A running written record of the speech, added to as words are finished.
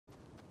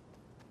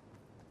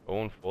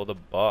Going for the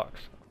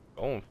box.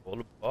 Going for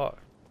the box.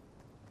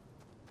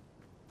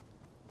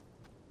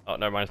 Oh,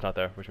 never mind, it's not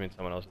there, which means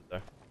someone else is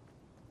there.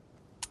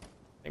 I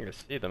think I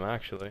see them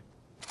actually.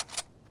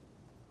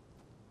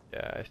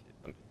 Yeah, I see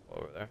some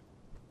people over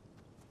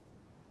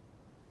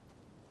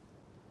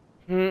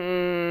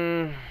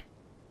there.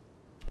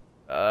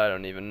 I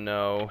don't even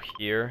know.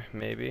 Here,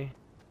 maybe?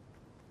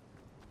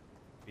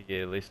 We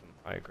get at least some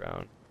high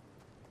ground.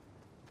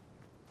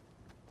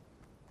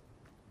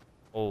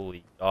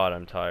 Holy God,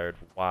 I'm tired.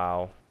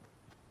 Wow.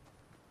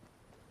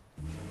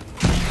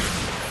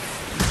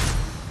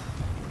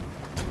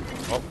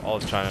 Oh, all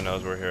of China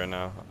knows we're here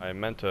now. I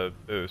meant to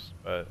boost,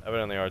 but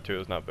evidently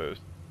R2 is not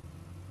boost.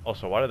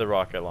 Also, why did the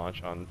rocket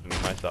launch on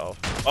myself?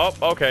 Oh,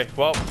 okay.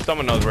 Well,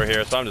 someone knows we're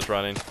here, so I'm just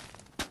running.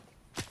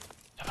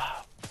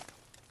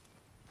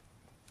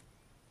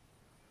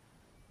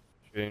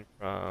 Shooting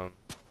from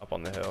up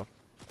on the hill.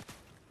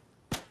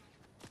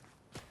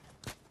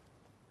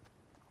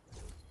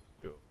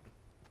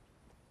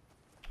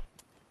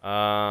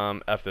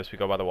 F this, we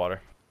go by the water.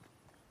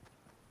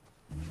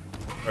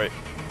 Right.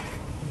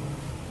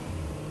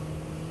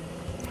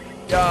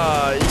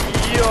 Yeah,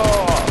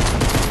 yeah.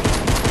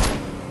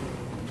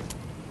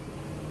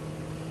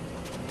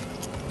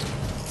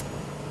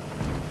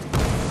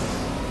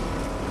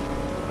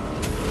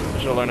 I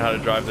should learn how to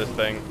drive this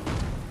thing.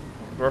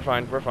 We're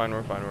fine, we're fine,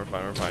 we're fine, we're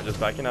fine, we're fine. Just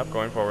backing up,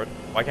 going forward.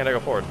 Why can't I go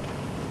forward?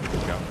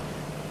 Let's go.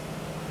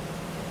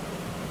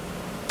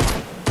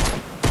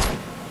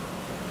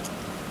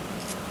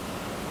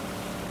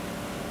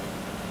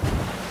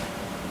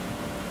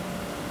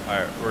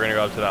 Alright, we're gonna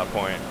go up to that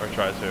point, or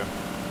try to.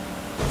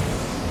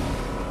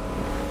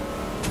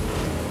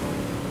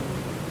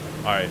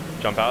 Alright,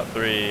 jump out.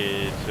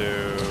 3, 2,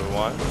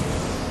 1.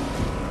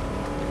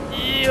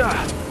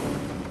 Yeah!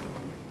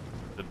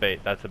 The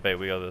bait, that's the bait,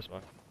 we go this way.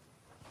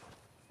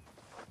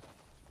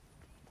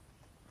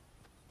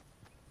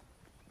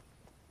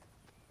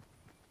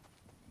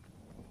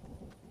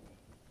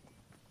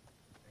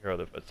 I hear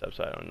other footsteps,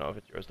 I don't know if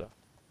it's yours though.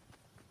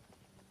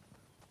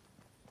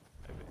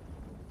 Maybe.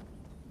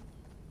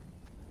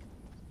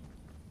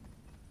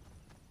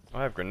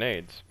 I have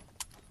grenades.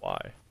 Why?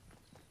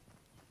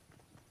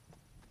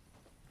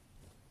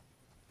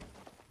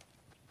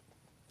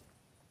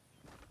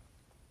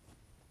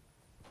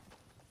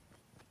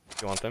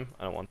 You want them?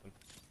 I don't want them.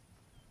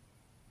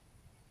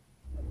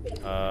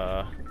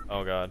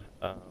 Oh God.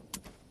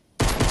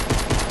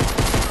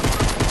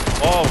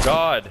 Oh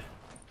God!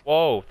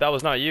 Whoa, that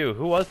was not you.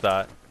 Who was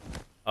that?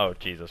 Oh,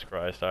 Jesus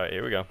Christ. Alright,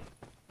 here we go.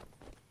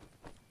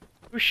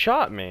 Who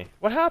shot me?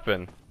 What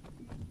happened?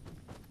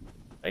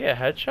 Did I get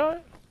a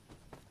headshot?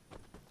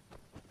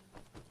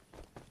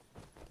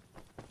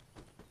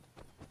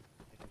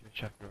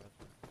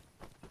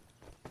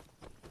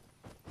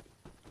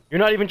 You're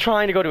not even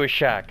trying to go to a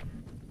shack.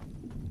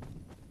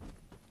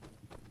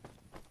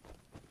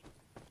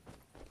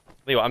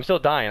 Leo, I'm still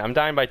dying. I'm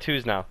dying by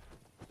twos now.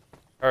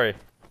 Hurry.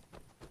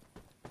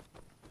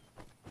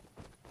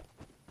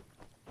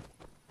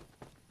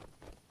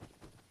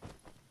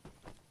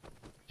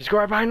 Just go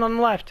right behind on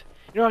the left.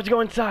 You don't have to go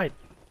inside.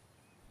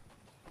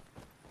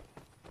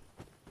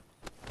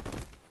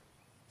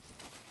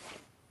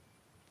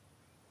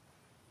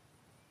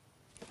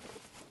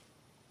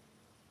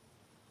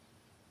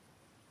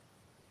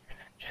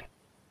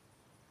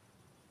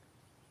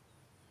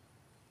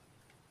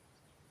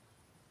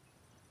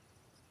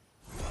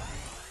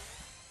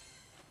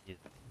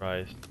 Jesus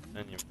Christ.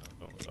 And you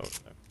know over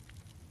there.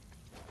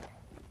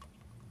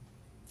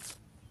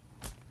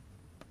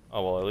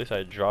 Oh well, at least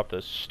I dropped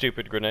those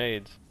stupid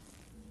grenades.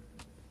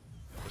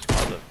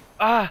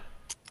 Ah!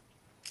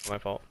 My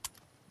fault.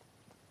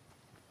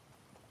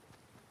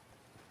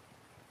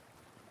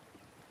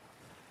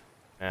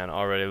 Man,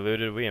 already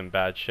looted. We in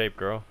bad shape,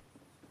 girl.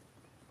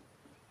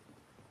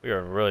 We are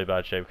in really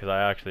bad shape because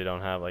I actually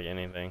don't have like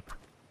anything.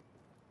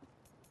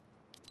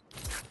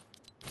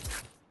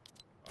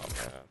 Oh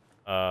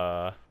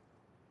man.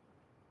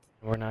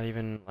 We're not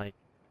even like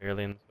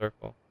barely in the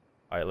circle.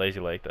 Alright, Lazy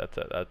Lake, that's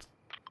it. That's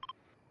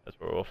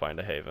where we'll find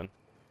a haven.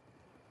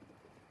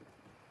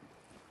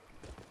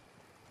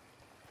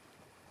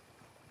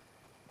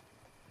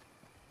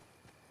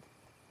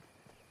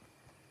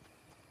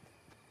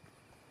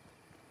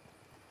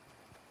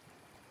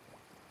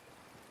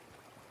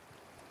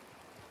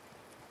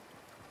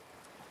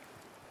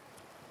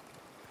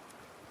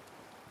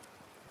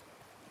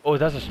 Oh,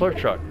 that's a slurp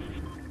truck.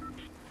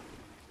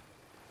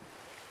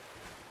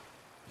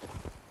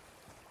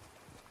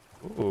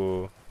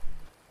 Ooh,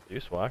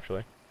 useful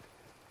actually.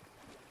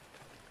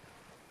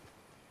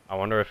 I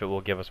wonder if it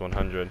will give us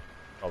 100.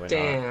 Probably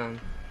Damn.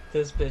 not.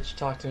 This bitch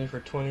talked to me for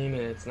 20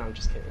 minutes. No, I'm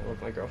just kidding. I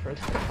love my girlfriend.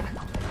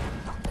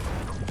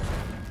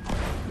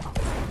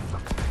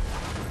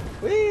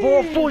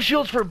 Whoa, full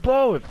shields for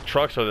both!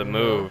 Trucks are the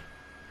move.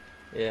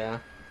 Yeah.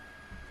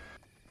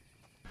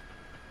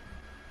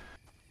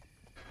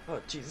 Oh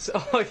Jesus!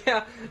 Oh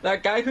yeah,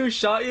 that guy who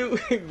shot you.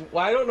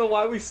 I don't know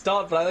why we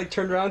stopped, but I like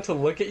turned around to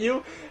look at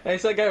you, and I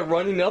saw that guy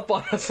running up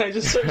on us. I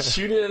just started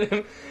shooting at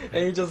him,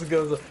 and he just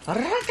goes,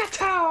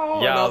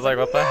 "Rakatow!" Yeah, And I was like,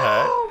 what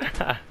 "No!"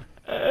 the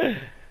heck?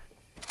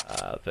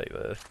 I'll take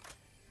this.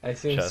 I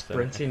see him Chest in.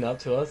 sprinting up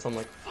to us. I'm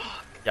like,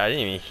 "Fuck!" Yeah, I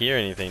didn't even hear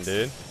anything,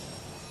 dude.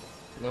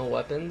 No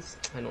weapons.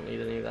 I don't need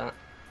any of that.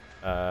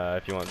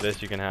 If you want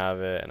this, you can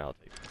have it, and I'll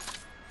take it.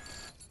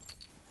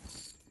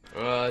 Do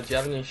you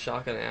have any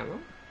shotgun ammo?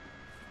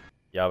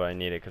 Yeah, but I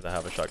need it because I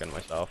have a shotgun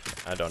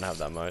myself. I don't have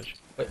that much.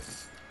 Wait,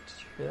 did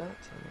you hear that?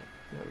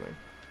 Never mind.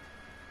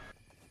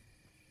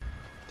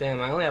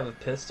 Damn, I only have a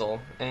pistol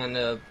and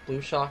a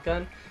blue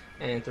shotgun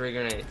and 3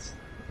 grenades.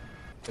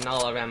 And not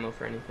a lot of ammo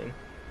for anything.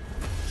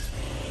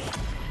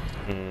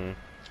 Hmm.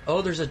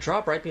 Oh, there's a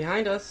drop right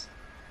behind us.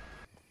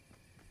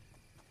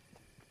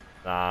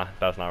 Nah,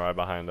 that's not right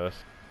behind us.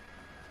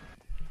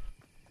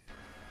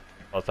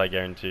 Plus, I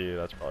guarantee you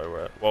that's probably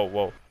where. Whoa,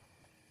 whoa.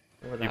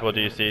 Where that People,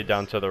 do you one see is.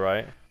 down to the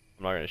right?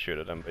 I'm not gonna shoot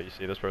at them, but you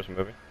see this person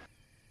moving?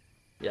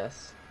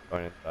 Yes.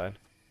 Going inside.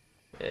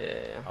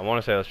 Yeah. I want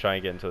to say let's try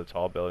and get into the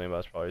tall building, but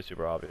that's probably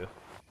super obvious.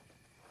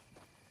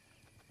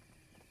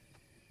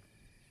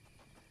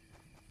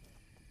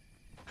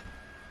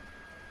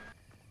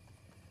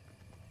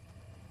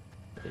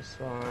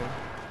 Respawn.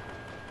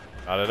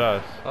 Not at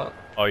us. Oh,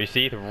 Oh, you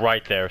see?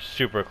 Right there,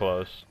 super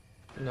close.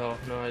 no,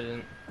 I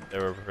didn't. They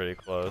were pretty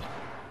close.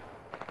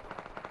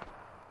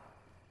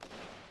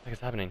 What is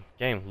happening?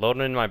 Game,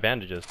 loading in my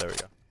bandages. There we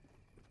go.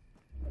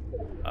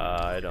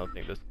 I don't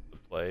think this is the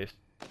place.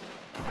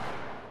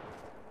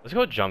 Let's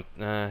go jump.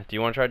 Do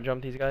you want to try to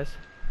jump these guys?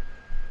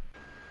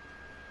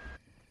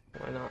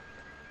 Why not?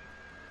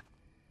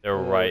 They're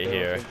Oh, right they're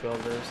here. also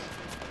builders.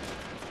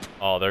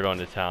 Oh, they're going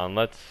to town.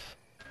 Let's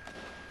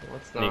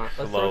Let's sneak not.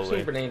 Let's throw slowly.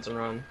 2 grenades and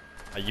run.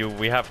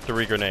 we have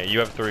 3 grenades. You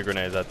have 3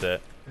 grenades. That's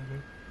it.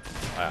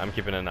 Mm-hmm. Alright, I'm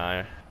keeping an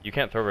eye. You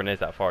can't throw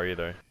grenades that far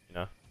either. You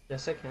know.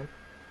 Yes, I can.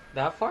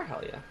 That far?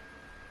 Hell yeah.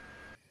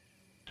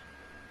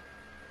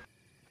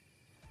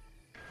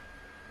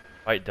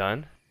 Fight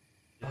done.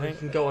 You Oh, you think?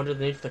 can go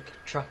underneath the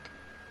truck.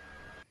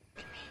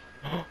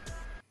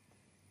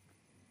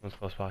 Someone's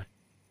close by.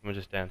 Someone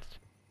just danced.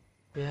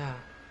 Yeah.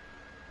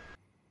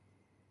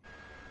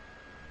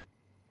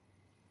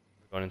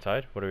 Going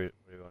inside? What are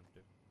we going to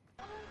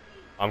do?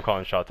 I'm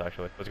calling shots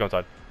actually. Let's go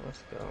inside.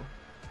 Let's go.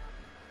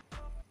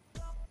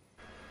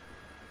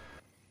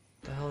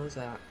 The hell is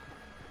that?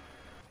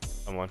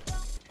 Someone.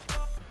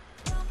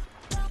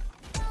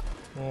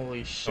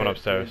 Holy shit. Someone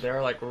upstairs. Dude,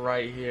 they're like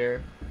right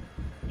here.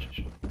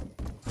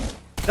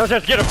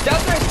 Downstairs, get him!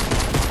 Downstairs!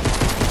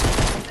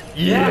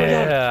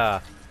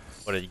 Yeah!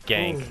 What a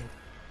gank. Ooh,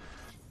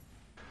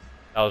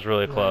 That was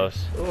really nice.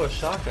 close. Ooh, a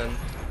shotgun.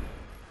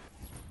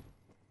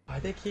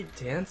 Why'd they keep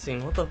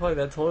dancing? What the fuck?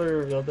 That totally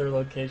revealed their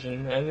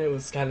location, and it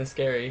was kind of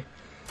scary.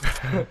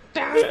 Down,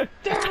 down,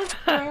 down.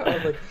 I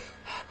was like,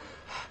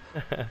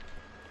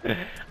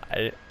 I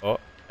didn't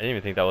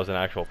even think that was an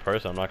actual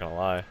person, I'm not gonna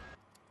lie.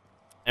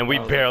 And we I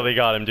was barely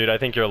got him, dude. I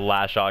think your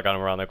last shot got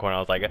him around the corner. I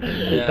was like,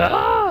 Yeah.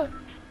 ah!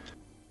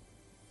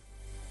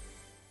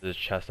 There's a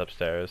chest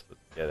upstairs.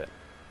 Let's get it.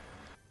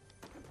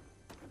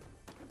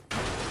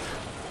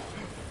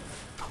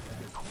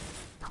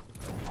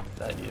 is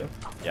that you?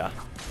 Yeah.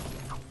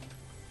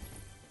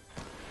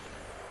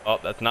 Oh,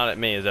 that's not at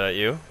me. Is that at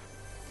you?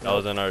 That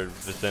was in our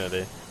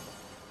vicinity.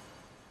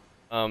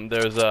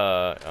 There's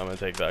a... I'm gonna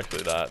take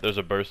actually that. There's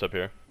a burst up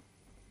here.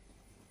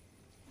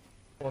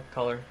 What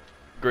color?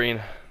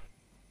 Green.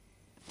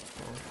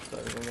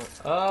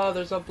 Oh,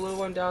 there's a blue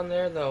one down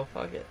there though.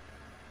 Fuck it.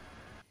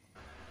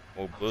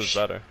 Oh, blue's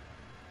better.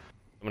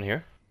 Someone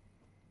here?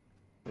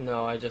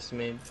 No, I just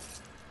made.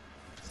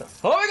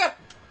 Oh my god!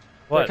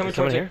 What? coming Is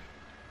someone towards you. here?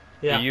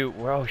 Yeah. Are you?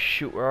 Where? Oh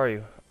shoot! Where are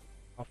you?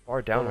 How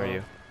far down are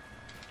you?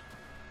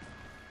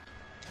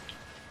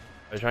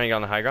 Are you trying to get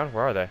on the high ground?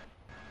 Where are they?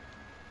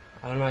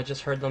 I don't know. I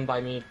just heard them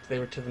by me. They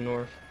were to the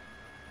north,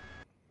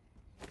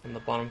 on the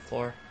bottom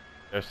floor.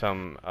 There's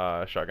some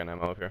shotgun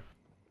ammo up here,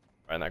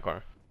 right in that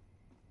corner.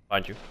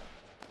 Behind you. To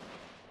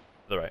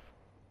the right.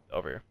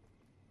 Over here.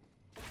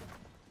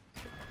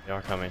 They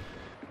are coming.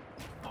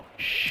 Oh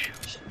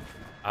shoot!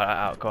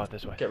 Out! Go out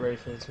this way. Get ready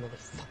for these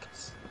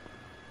motherfuckers.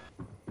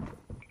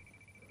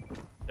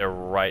 They're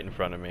right in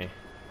front of me.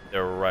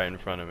 They're right in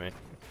front of me.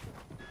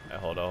 Alright,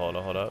 hold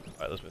up.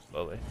 Alright, let's move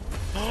slowly.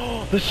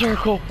 Oh, the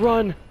circle!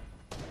 Run!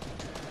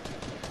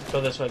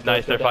 Go this way.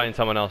 Nice, they're down. fighting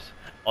someone else.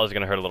 Oh, it's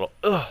gonna hurt a little.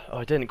 Ugh! Oh,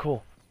 it didn't.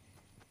 Cool.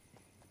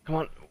 Come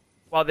on.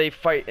 While they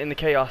fight in the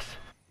chaos.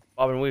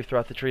 Bob and weave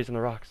throughout the trees and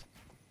the rocks.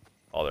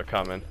 Oh, they're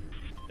coming.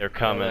 They're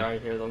coming. Oh, I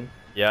hear them.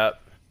 Yep.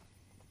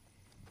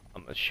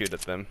 I'm gonna shoot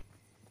at them.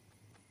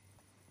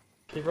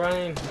 Keep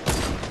running.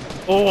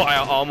 Oh, I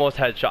almost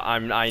headshot.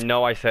 I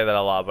know I say that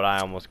a lot, but I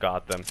almost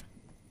got them.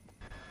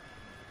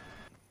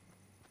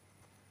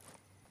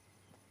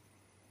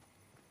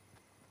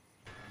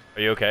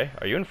 Are you okay?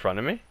 Are you in front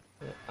of me?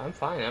 I'm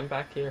fine. I'm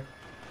back here.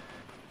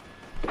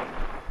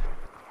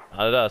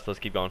 Not at us. Let's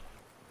keep going.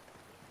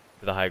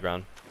 To the high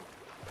ground.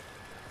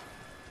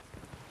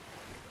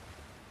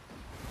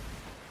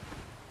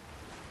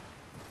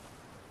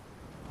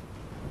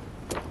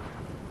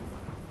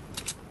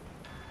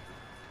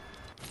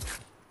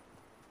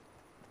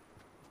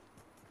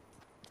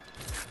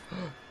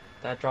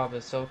 That drop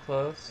is so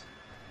close.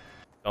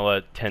 Don't let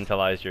it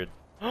tantalize your...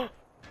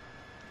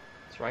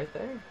 It's right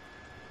there. You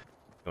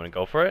want to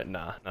go for it?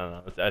 Nah,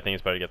 no. I think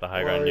it's better to get the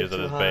high ground and use it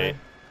as bait.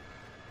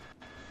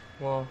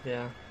 Well,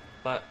 yeah.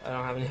 But I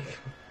don't have any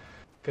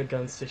good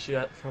guns to shoot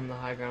at from the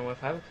high ground with.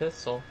 I have a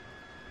pistol.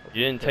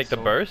 You didn't take the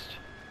burst?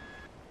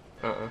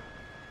 Uh-uh.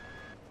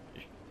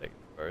 You should take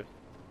the burst.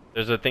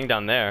 There's a thing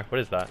down there.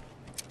 What is that?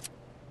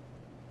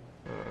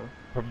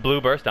 A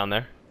blue burst down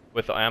there.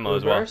 With the ammo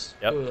as well. Burst?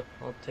 Yep. Ooh,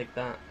 I'll take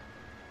that.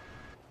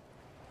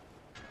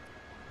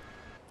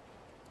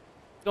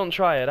 Don't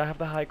try it. I have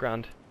the high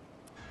ground.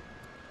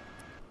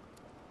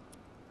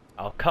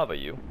 I'll cover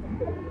you.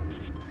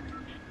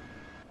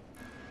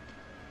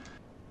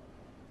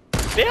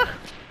 Yeah.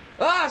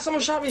 Ah!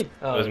 Someone shot me.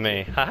 Oh, It was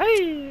me.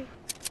 Hi.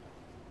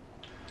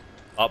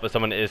 Oh, but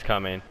someone is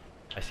coming.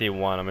 I see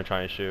one. I'm gonna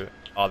try and shoot.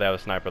 Oh, they have a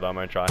sniper though. I'm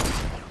gonna try.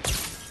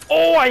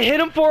 Oh, I hit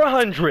him for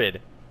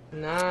 100.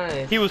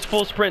 Nice. He was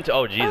full sprint.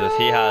 Oh Jesus,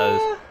 he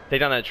has. Take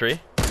down that tree.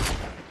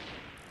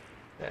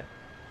 Okay.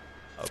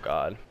 Oh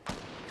God.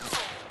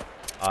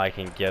 I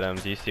can get him.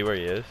 Do you see where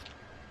he is?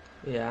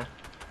 Yeah.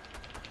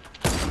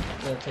 I'm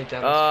gonna take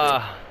down this tree.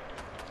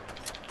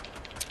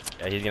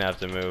 Yeah, he's gonna have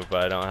to move,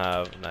 but I don't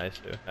have.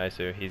 Nice.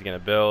 He's gonna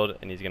build,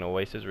 and he's gonna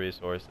waste his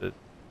resources.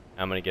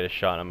 I'm gonna get a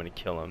shot. And I'm gonna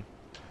kill him.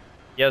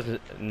 He has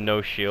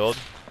no shield.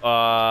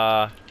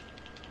 I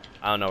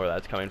don't know where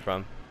that's coming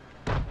from.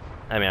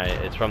 I mean,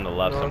 it's from the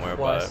left somewhere,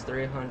 but... Northwest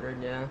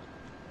 300, yeah.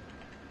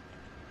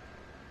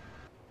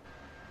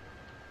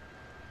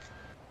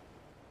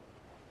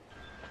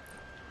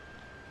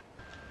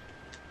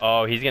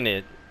 Oh, he's gonna...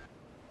 Is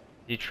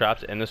he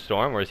trapped in the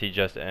storm, or is he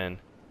just in?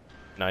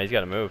 No, he's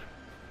gotta move.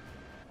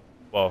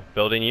 Whoa,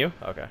 building you?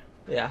 Okay.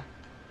 Yeah.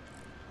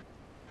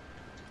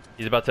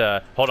 He's about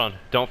to... Hold on,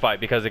 don't fight,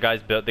 because the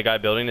guy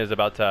building is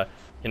about to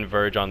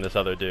converge on this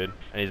other dude,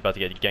 and he's about to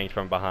get ganked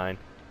from behind.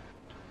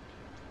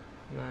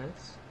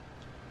 Nice.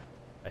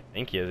 I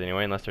think he is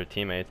anyway, unless they're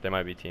teammates. They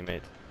might be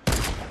teammates.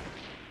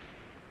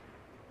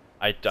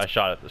 I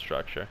shot at the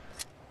structure.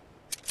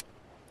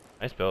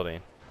 Nice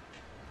building.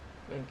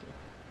 Thank you.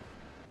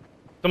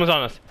 Someone's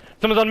on us.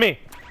 Someone's on me.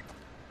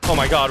 Oh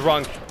my God,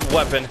 wrong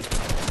weapon.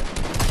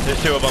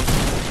 There's two of them.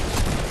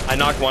 I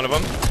knocked one of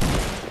them.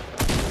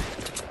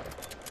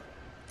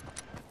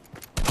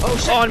 Oh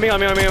shit! Oh, on me.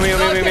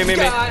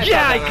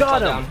 Yeah, I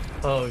got him.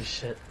 Oh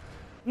shit.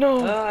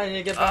 No. I need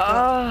to get back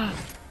up.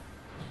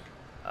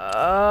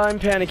 I'm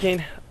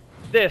panicking.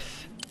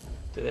 This.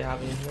 Do they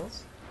have any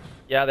heals?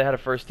 Yeah, they had a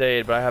first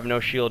aid, but I have no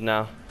shield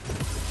now.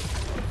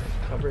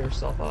 Cover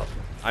yourself up.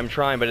 I'm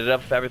trying, but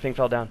everything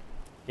fell down.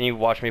 Can you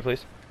watch me,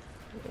 please?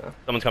 Yeah.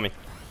 Someone's coming.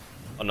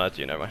 Oh no, it's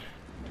you. Never mind.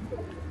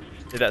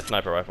 Hit that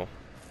sniper rifle.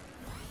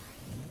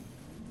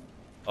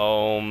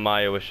 Oh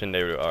my, I wish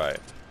they were. All right.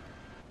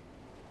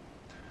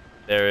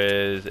 There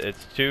is.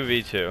 It's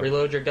 2v2.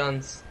 Reload your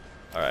guns.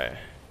 All right.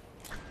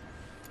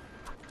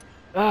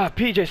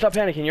 PJ, stop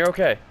panicking. You're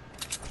okay.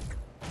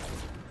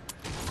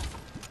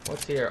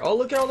 What's here? Oh,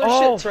 look at all their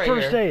shits right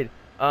first here. aid.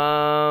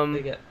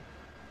 Take it.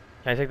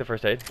 Can I take the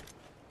first aid?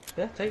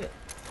 Yeah, take it.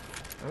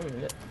 I don't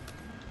need it.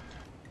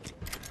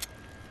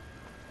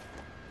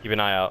 Keep an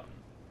eye out.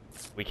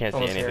 We can't see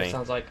Almost here, anything.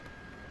 sounds like.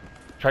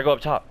 Try to go up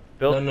top.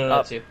 Build No,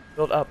 up. that's you.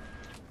 Build up.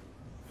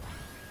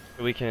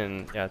 So we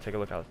can, yeah, take a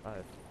look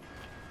outside.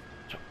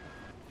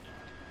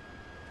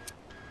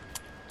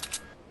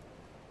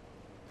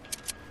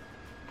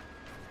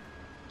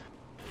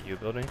 You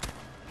building?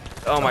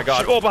 Oh my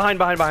God! Oh, behind!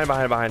 They're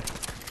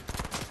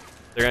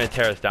gonna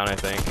tear us down, I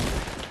think.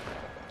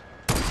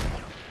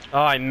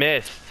 Oh, I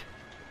missed.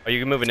 Are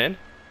you moving in?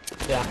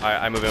 Yeah. All right,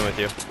 I move in with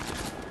you.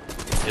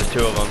 There's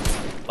two of them.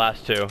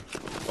 Last two.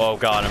 Oh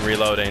God, I'm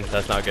reloading.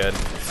 That's not good.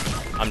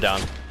 I'm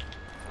down.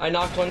 I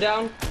knocked one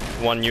down.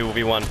 One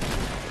UV1.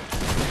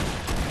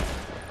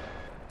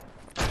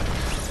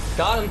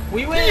 Got him.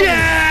 We win.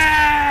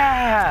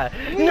 Yeah!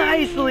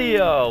 Nice,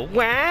 Leo.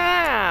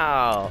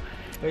 Wow.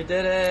 We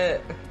did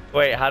it.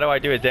 Wait, how do I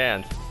do a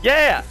dance?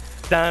 Yeah!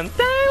 Dun, dun,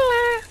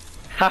 dun.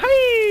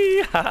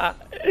 Hi!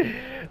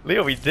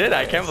 Leo, we did.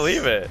 I can't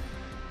believe it.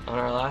 On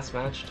our last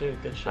match too.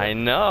 Good shit. I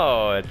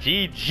know.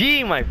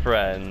 GG, my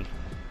friend.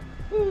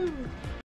 Woo.